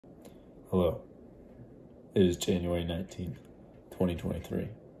Hello, it is January 19th, 2023.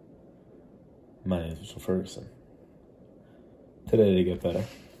 My name is Mitchell Ferguson. Today to get better,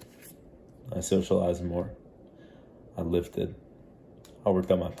 I socialized more, I lifted, I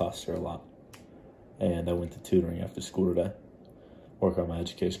worked on my posture a lot, and I went to tutoring after school today, work on my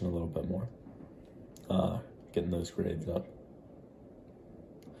education a little bit more, getting those grades up.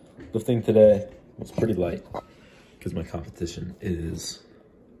 Lifting today was pretty light because my competition is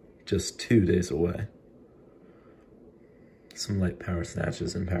just 2 days away. Some light power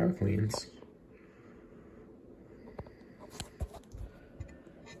snatches and power cleans.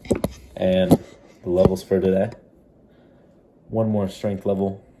 And the levels for today. One more strength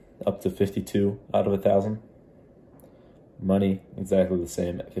level, up to 52 out of 1,000. Money, exactly the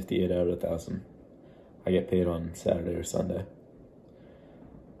same at 58 out of 1,000. I get paid on Saturday or Sunday.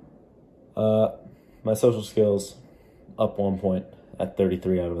 My social skills, up 1 point at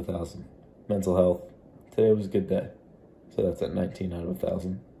 33 out of 1,000. Mental health, today was a good day. So that's at 19 out of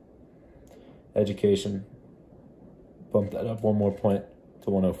 1,000. Education, bumped that up 1 more point to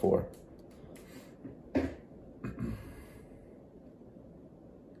 104.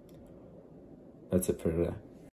 That's it for today.